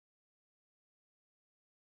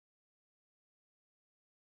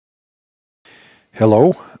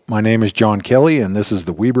Hello, my name is John Kelley, and this is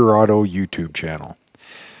the Weber Auto YouTube channel.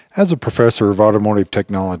 As a professor of automotive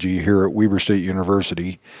technology here at Weber State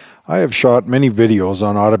University, I have shot many videos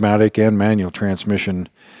on automatic and manual transmission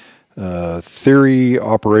theory,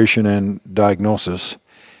 operation, and diagnosis,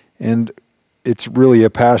 and it's really a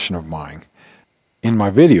passion of mine. In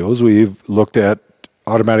my videos, we've looked at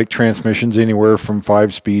automatic transmissions anywhere from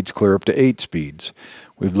 5 speeds clear up to 8 speeds.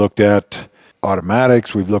 We've looked at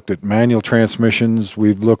automatics, we've looked at manual transmissions,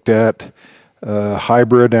 we've looked at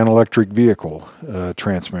hybrid and electric vehicle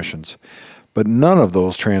transmissions. But none of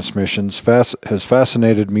those transmissions has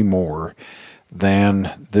fascinated me more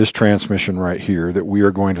than this transmission right here that we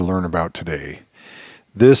are going to learn about today.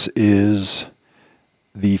 This is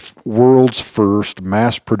the world's first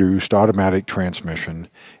mass-produced automatic transmission.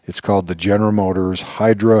 It's called the General Motors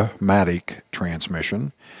Hydra-Matic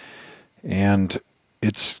transmission, and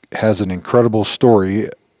it has an incredible story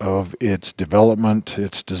of its development,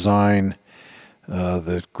 its design,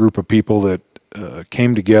 the group of people that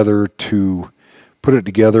came together to put it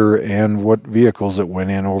together, and what vehicles it went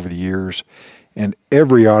in over the years. And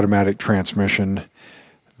every automatic transmission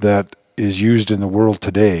that is used in the world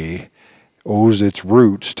today owes its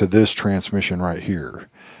roots to this transmission right here.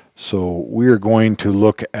 So we are going to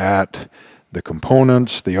look at the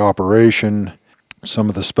components, the operation, some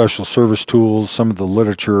of the special service tools, some of the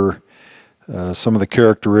literature, some of the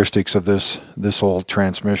characteristics of this old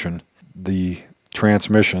transmission. The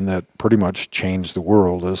transmission that pretty much changed the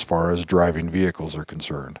world as far as driving vehicles are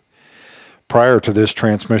concerned. Prior to this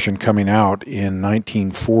transmission coming out in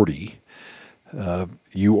 1940,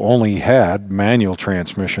 you only had manual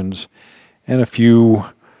transmissions and a few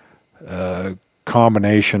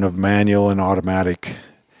combination of manual and automatic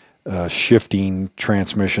shifting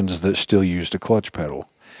transmissions that still used a clutch pedal.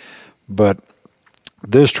 But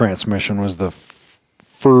this transmission was the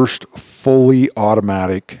first fully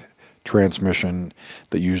automatic transmission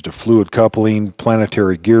that used a fluid coupling,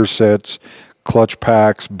 planetary gear sets, clutch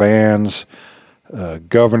packs, bands,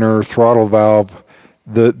 governor, throttle valve,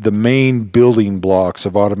 the main building blocks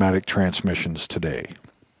of automatic transmissions today.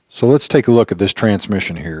 So let's take a look at this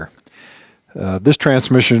transmission here. This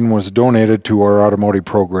transmission was donated to our automotive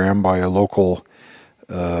program by a local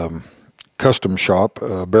custom shop,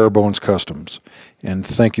 Bare Bones Customs, and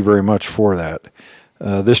thank you very much for that.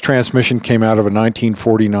 This transmission came out of a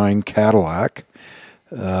 1949 Cadillac.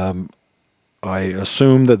 I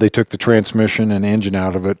assume that they took the transmission and engine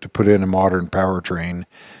out of it to put in a modern powertrain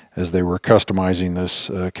as they were customizing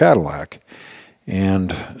this Cadillac.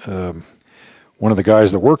 And one of the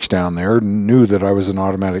guys that works down there knew that I was an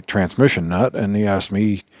automatic transmission nut, and he asked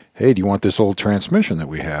me, "Hey, do you want this old transmission that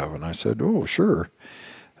we have?" And I said, "Oh, sure."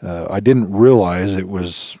 I didn't realize it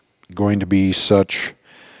was going to be such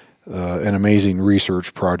an amazing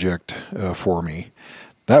research project for me.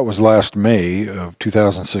 That was last May of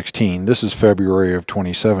 2016. This is February of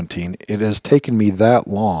 2017. It has taken me that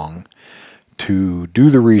long to do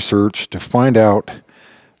the research, to find out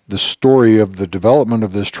the story of the development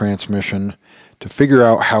of this transmission, to figure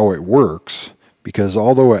out how it works, because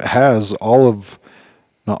although it has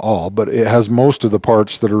not all, but it has most of the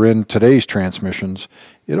parts that are in today's transmissions,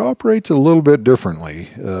 it operates a little bit differently.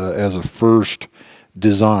 As a first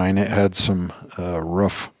design, it had some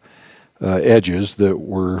rough edges that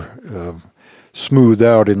were smoothed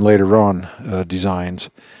out in later on designs,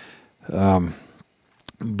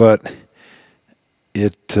 but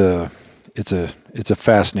it's a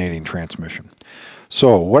fascinating transmission.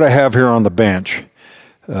 So what I have here on the bench,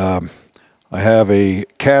 I have a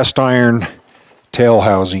cast iron tail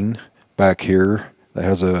housing back here that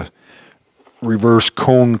has a reverse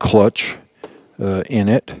cone clutch in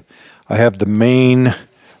it. I have the main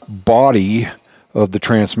body of the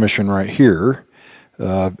transmission right here.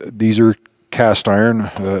 These are cast iron,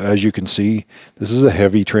 as you can see. This is a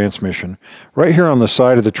heavy transmission. Right here on the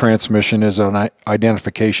side of the transmission is an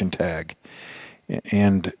identification tag.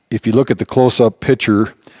 And if you look at the close-up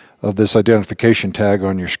picture of this identification tag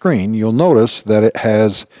on your screen, you'll notice that it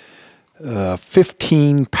has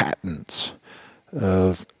 15 patents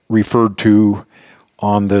referred to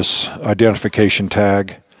on this identification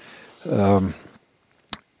tag. You'll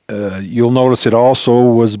notice it also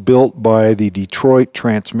was built by the Detroit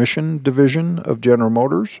Transmission Division of General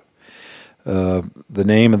Motors. The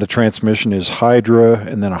name of the transmission is Hydra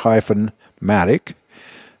and then a hyphen Matic.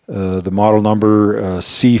 The model number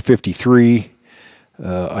C53.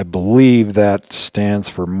 I believe that stands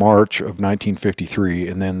for March of 1953,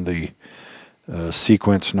 and then the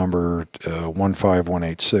sequence number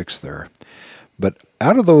 15186 there. But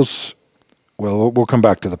out of those, well, we'll come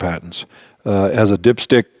back to the patents. It has a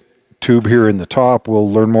dipstick tube here in the top.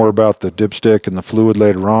 We'll learn more about the dipstick and the fluid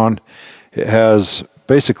later on. It has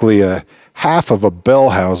basically a half of a bell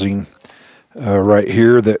housing right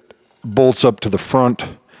here that bolts up to the front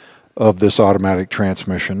of this automatic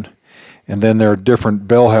transmission. And then there are different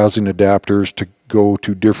bell housing adapters to go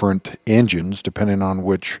to different engines depending on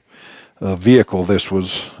which vehicle this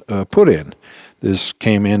was put in. This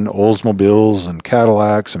came in Oldsmobiles and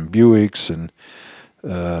Cadillacs and Buicks and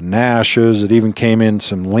Nashes. It even came in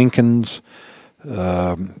some Lincolns.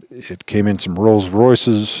 It came in some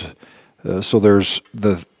Rolls-Royces. So there's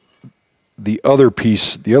the other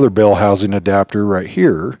piece, the other bell housing adapter right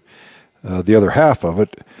here. The other half of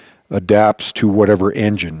it adapts to whatever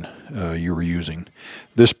engine you were using.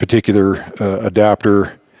 This particular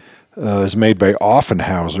adapter is made by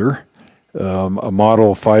Offenhauser, a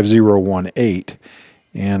model 5018,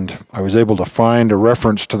 and I was able to find a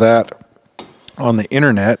reference to that on the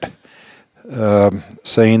internet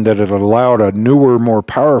saying that it allowed a newer, more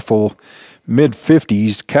powerful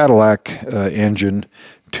mid-50s Cadillac engine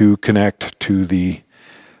to connect to the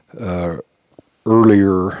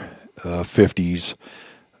earlier 50s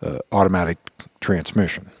automatic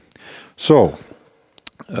transmission. So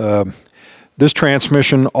this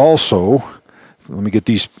transmission also, let me get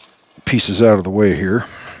these pieces out of the way here.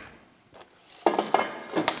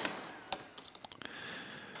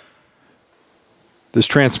 This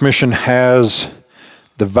transmission has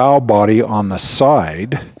the valve body on the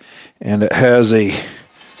side, and it has a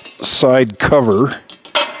side cover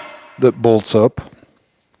that bolts up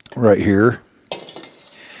right here.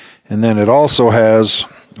 And then it also has,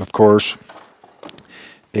 of course,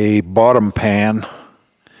 a bottom pan,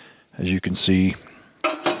 as you can see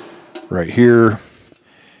right here.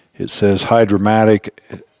 It says Hydra-Matic,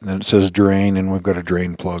 then it says drain, and we've got a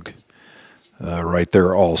drain plug right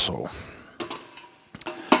there also.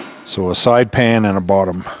 So a side pan and a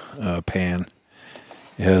bottom pan.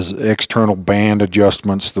 It has external band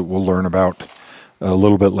adjustments that we'll learn about a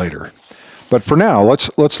little bit later. But for now,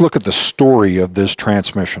 let's look at the story of this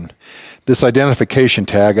transmission. This identification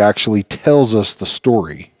tag actually tells us the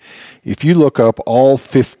story. If you look up all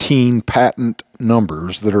 15 patent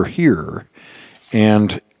numbers that are here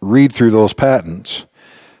and read through those patents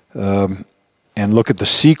and look at the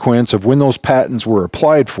sequence of when those patents were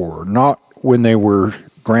applied for, not when they were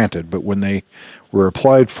granted, but when they were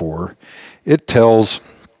applied for, it tells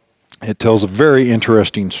a very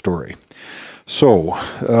interesting story. So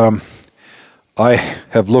I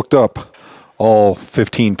have looked up all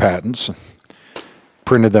 15 patents,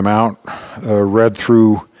 printed them out, read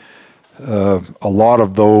through a lot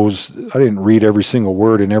of those. I didn't read every single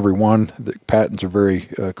word in every one. The patents are very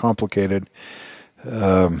complicated,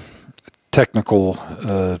 technical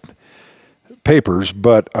papers,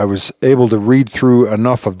 but I was able to read through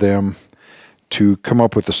enough of them to come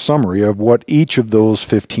up with a summary of what each of those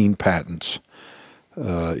 15 patents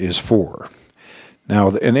is for. Now,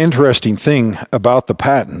 an interesting thing about the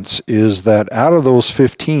patents is that out of those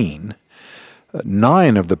 15,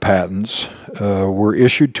 9 of the patents were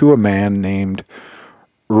issued to a man named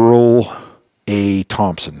Earl A.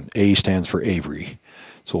 Thompson. A stands for Avery.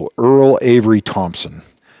 So Earl Avery Thompson.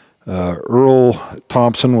 Earl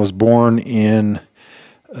Thompson was born in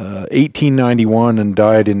 1891 and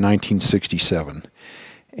died in 1967.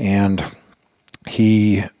 And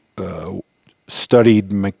he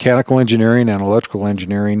studied mechanical engineering and electrical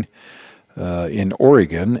engineering in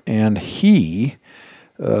Oregon, and he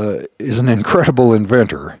is an incredible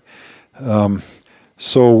inventor.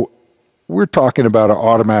 So we're talking about an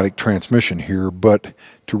automatic transmission here, but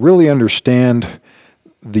to really understand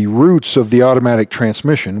the roots of the automatic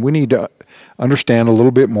transmission, we need to understand a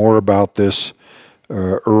little bit more about this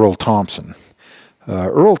Earl Thompson.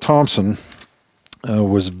 Earl Thompson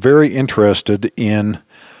was very interested in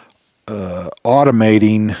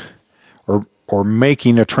automating or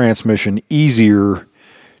making a transmission easier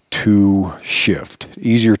to shift,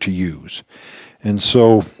 easier to use. And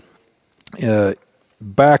so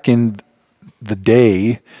back in the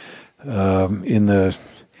day, in the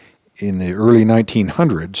early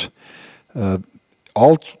 1900s,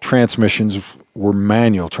 all transmissions were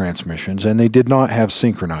manual transmissions, and they did not have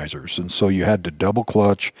synchronizers. And so you had to double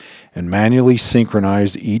clutch and manually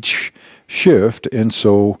synchronize each shift. And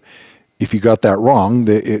so if you got that wrong,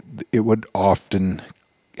 it would often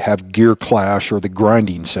have gear clash or the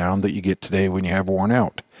grinding sound that you get today when you have worn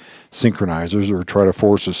out synchronizers or try to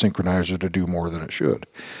force a synchronizer to do more than it should.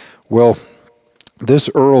 Well, this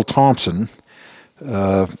Earl Thompson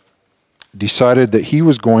decided that he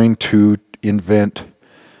was going to invent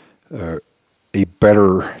a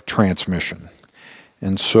better transmission.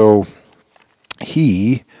 And so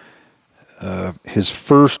he His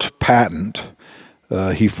first patent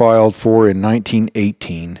he filed for in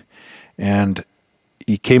 1918, and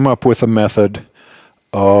he came up with a method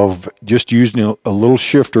of just using a little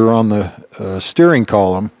shifter on the steering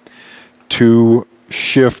column to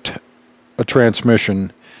shift a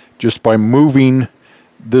transmission. Just by moving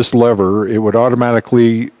this lever, it would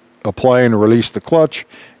automatically apply and release the clutch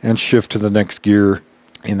and shift to the next gear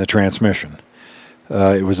in the transmission.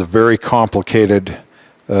 It was a very complicated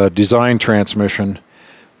design transmission,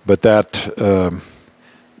 but that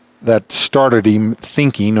started him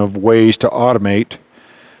thinking of ways to automate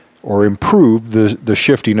or improve the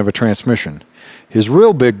shifting of a transmission. His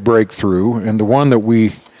real big breakthrough, and the one that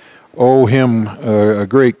we owe him a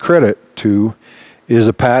great credit to, is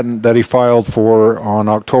a patent that he filed for on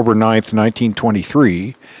October 9th,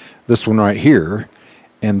 1923, this one right here.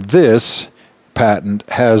 And this patent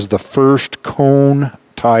has the first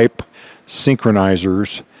cone-type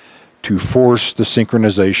synchronizers to force the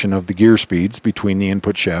synchronization of the gear speeds between the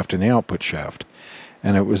input shaft and the output shaft.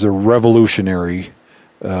 And it was a revolutionary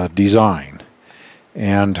design.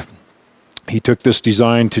 And he took this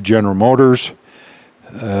design to General Motors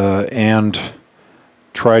and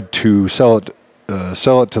tried to sell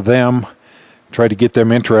it to them, tried to get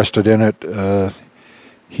them interested in it.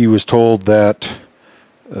 He was told that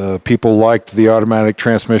people liked the automatic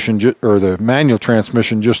transmission or the manual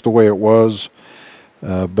transmission just the way it was,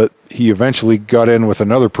 but he eventually got in with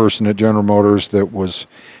another person at General Motors that was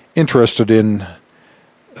interested in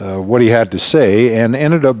what he had to say, and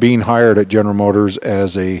ended up being hired at General Motors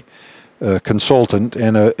as a consultant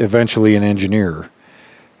and eventually an engineer.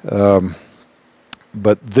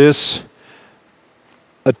 But this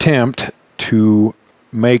attempt to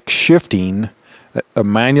make shifting a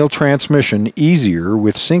manual transmission easier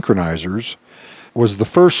with synchronizers was the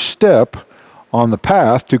first step on the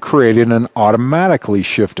path to creating an automatically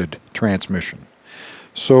shifted transmission.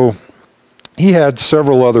 So he had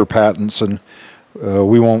several other patents, and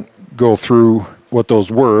we won't go through what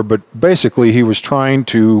those were, but basically he was trying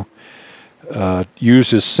to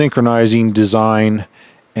use his synchronizing design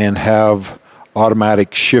and have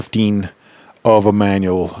automatic shifting of a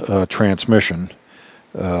manual transmission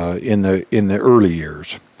in the early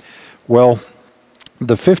years. Well,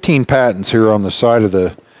 the 15 patents here on the side of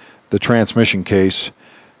the transmission case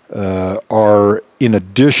are in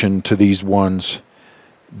addition to these ones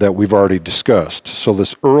that we've already discussed. So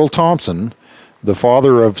this Earl Thompson, the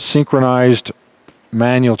father of synchronized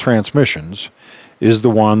manual transmissions, is the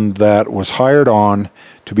one that was hired on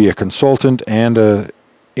to be a consultant and an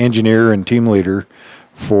engineer and team leader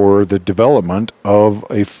for the development of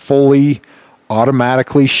a fully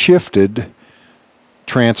automatically shifted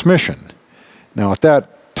transmission. Now, at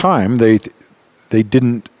that time, they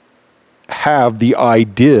didn't have the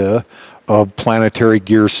idea of planetary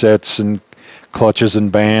gear sets and clutches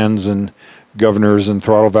and bands and governors and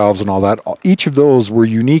throttle valves and all that. Each of those were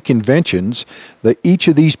unique inventions that each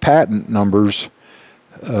of these patent numbers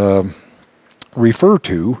refer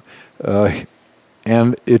to,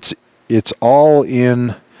 and it's all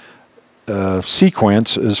in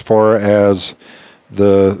sequence as far as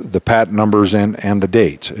the patent numbers and the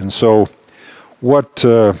dates. And so what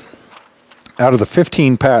out of the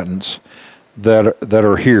 15 patents that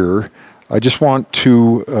are here, I just want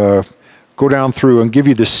to go down through and give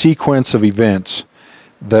you the sequence of events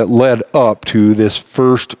that led up to this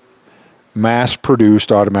first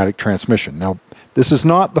mass-produced automatic transmission. Now, this is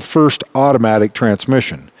not the first automatic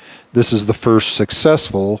transmission. This is the first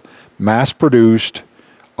successful mass-produced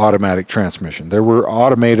automatic transmission. There were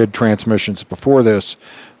automated transmissions before this,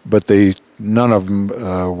 but none of them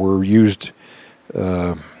were used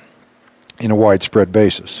in a widespread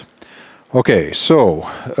basis. Okay, so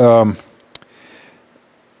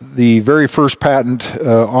the very first patent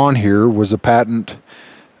on here was a patent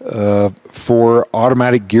for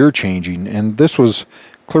automatic gear changing, and this was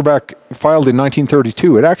clear back filed in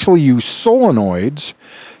 1932. It actually used solenoids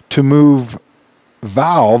to move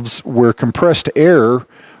valves where compressed air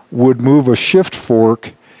would move a shift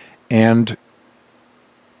fork and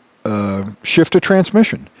shift a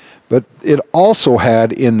transmission. But it also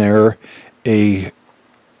had in there a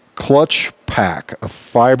clutch pack, a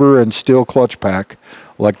fiber and steel clutch pack,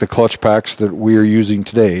 like the clutch packs that we are using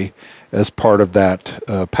today, as part of that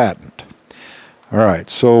patent. All right,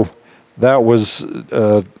 so that was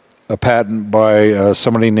a patent by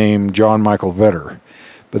somebody named John Michael Vetter.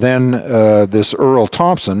 But then this Earl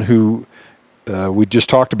Thompson, who we just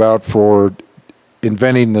talked about for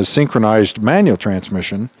inventing the synchronized manual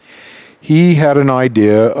transmission, he had an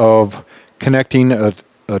idea of connecting a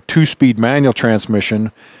two-speed manual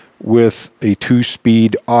transmission with a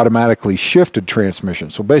 2-speed automatically shifted transmission.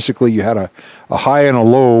 So basically you had a high and a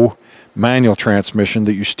low manual transmission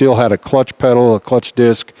that you still had a clutch pedal, a clutch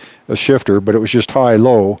disc, a shifter, but it was just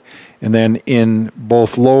high-low. And then in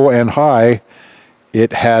both low and high,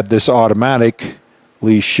 it had this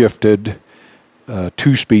automatically shifted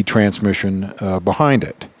 2-speed transmission behind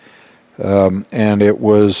it. And it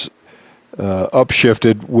was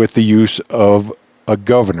upshifted with the use of a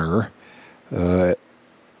governor.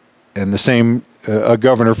 And the same, a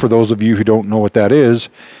governor, for those of you who don't know what that is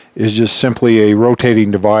just simply a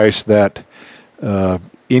rotating device that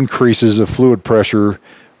increases the fluid pressure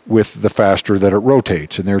with the faster that it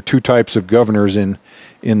rotates. And there are two types of governors in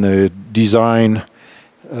the design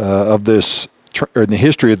of this, or in the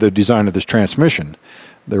history of the design of this transmission.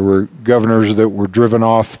 There were governors that were driven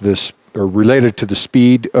off this, or related to the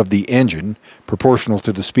speed of the engine, proportional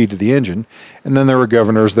to the speed of the engine, and then there were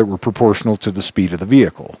governors that were proportional to the speed of the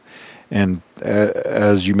vehicle. And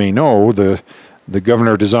as you may know, the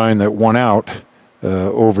governor design that won out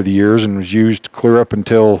over the years and was used clear up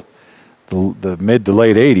until the mid to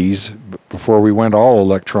late 80s, before we went all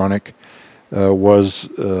electronic, was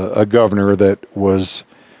a governor that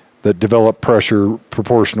developed pressure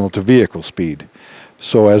proportional to vehicle speed.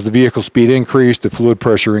 So as the vehicle speed increased, the fluid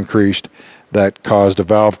pressure increased. That caused a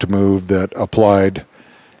valve to move that applied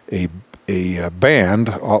a band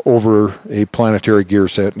over a planetary gear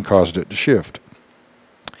set and caused it to shift.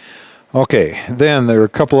 Okay, then there are a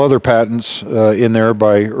couple other patents in there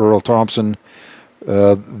by Earl Thompson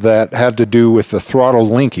that had to do with the throttle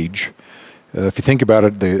linkage. If you think about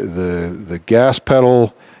it, the gas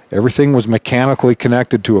pedal, everything was mechanically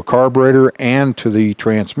connected to a carburetor and to the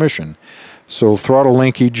transmission. So throttle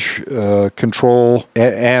linkage control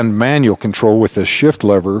and manual control with the shift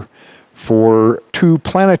lever for 2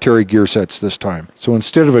 planetary gear sets this time. So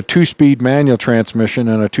instead of a 2-speed manual transmission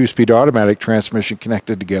and a 2-speed automatic transmission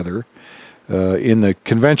connected together in the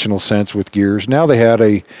conventional sense with gears, now they had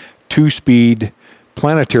a 2-speed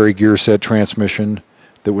planetary gear set transmission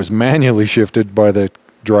that was manually shifted by the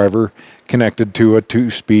driver, connected to a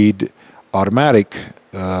 2-speed automatic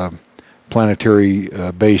planetary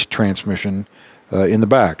based transmission in the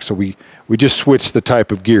back. So we just switched the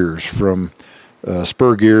type of gears from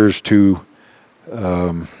spur gears to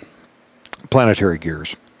planetary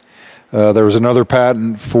gears. There was another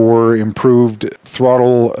patent for improved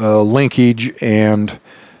throttle linkage and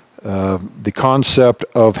the concept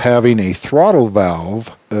of having a throttle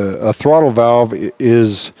valve. A throttle valve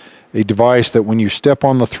is a device that when you step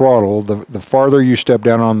on the throttle, the farther you step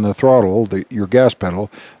down on the throttle, your gas pedal,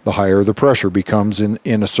 the higher the pressure becomes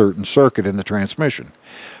in a certain circuit in the transmission.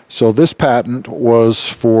 So this patent was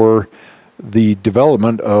for the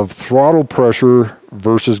development of throttle pressure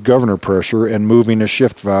versus governor pressure and moving a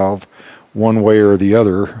shift valve one way or the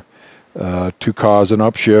other to cause an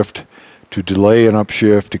upshift, to delay an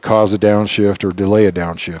upshift, to cause a downshift, or delay a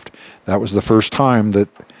downshift. That was the first time that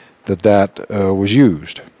was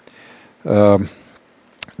used.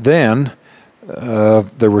 Then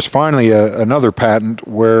there was finally another patent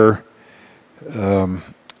where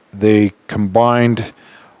they combined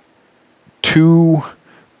 2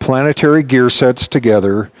 planetary gear sets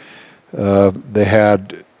together. They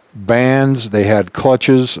had bands, they had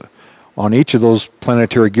clutches on each of those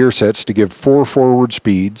planetary gear sets to give 4 forward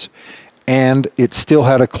speeds, and it still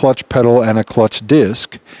had a clutch pedal and a clutch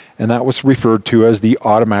disc, and that was referred to as the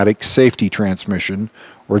automatic safety transmission,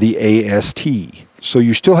 or the AST. So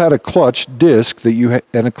you still had a clutch disc that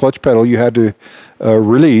and a clutch pedal you had to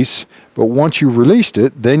release, but once you released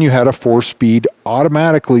it, then you had a 4-speed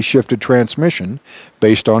automatically shifted transmission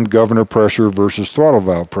based on governor pressure versus throttle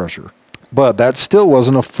valve pressure. But that still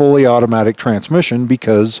wasn't a fully automatic transmission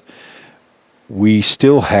because we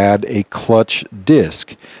still had a clutch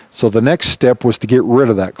disc. So the next step was to get rid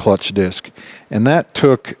of that clutch disc, and that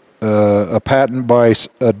took a patent by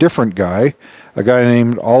a different guy, a guy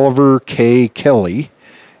named Oliver K. Kelley,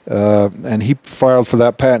 and he filed for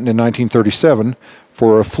that patent in 1937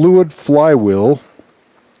 for a fluid flywheel,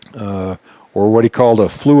 or what he called a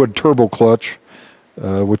fluid turbo clutch,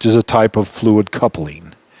 which is a type of fluid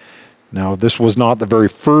coupling. Now, this was not the very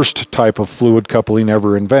first type of fluid coupling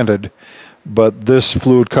ever invented, but this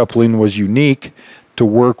fluid coupling was unique to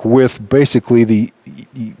work with. Basically,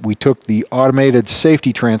 we took the automated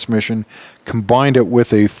safety transmission, combined it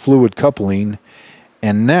with a fluid coupling,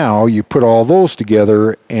 and now you put all those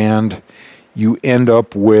together and you end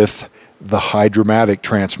up with the Hydra-Matic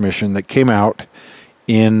transmission that came out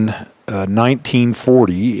in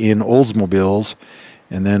 1940 in Oldsmobiles,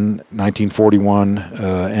 and then 1941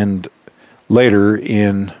 and later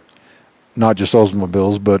in not just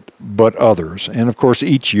Oldsmobiles, but others. And of course,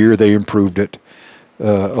 each year they improved it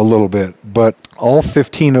a little bit. But all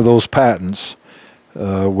 15 of those patents,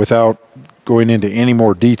 without going into any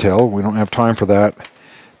more detail, we don't have time for that,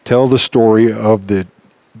 tell the story of the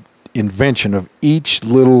invention of each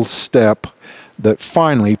little step that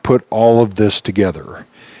finally put all of this together.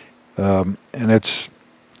 And it's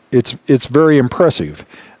very impressive.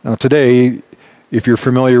 Now today, if you're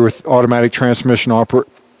familiar with automatic transmission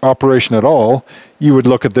operation at all, you would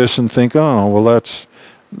look at this and think, oh, well,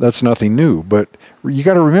 that's nothing new. But you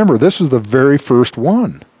got to remember, this was the very first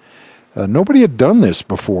one. Nobody had done this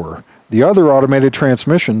before. The other automated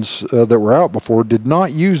transmissions that were out before did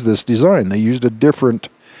not use this design. They used a different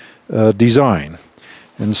design.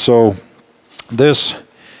 And so this,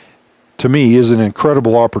 to me, is an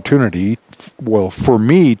incredible opportunity, well, for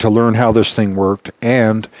me to learn how this thing worked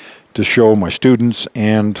and to show my students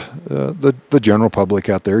and the general public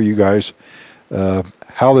out there, you guys,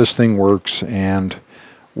 how this thing works and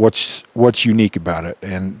what's unique about it.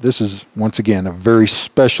 And this is, once again, a very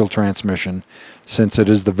special transmission, since it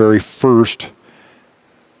is the very first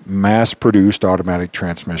mass-produced automatic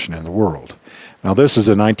transmission in the world. Now this is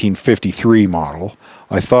a 1953 model.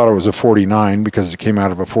 I thought it was a 49 because it came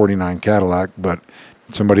out of a 49 Cadillac, but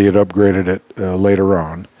somebody had upgraded it later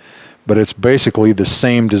on. But it's basically the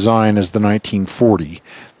same design as the 1940.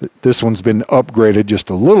 This one's been upgraded just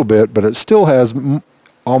a little bit, but it still has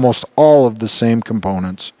almost all of the same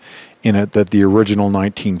components in it that the original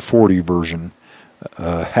 1940 version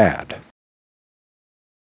had.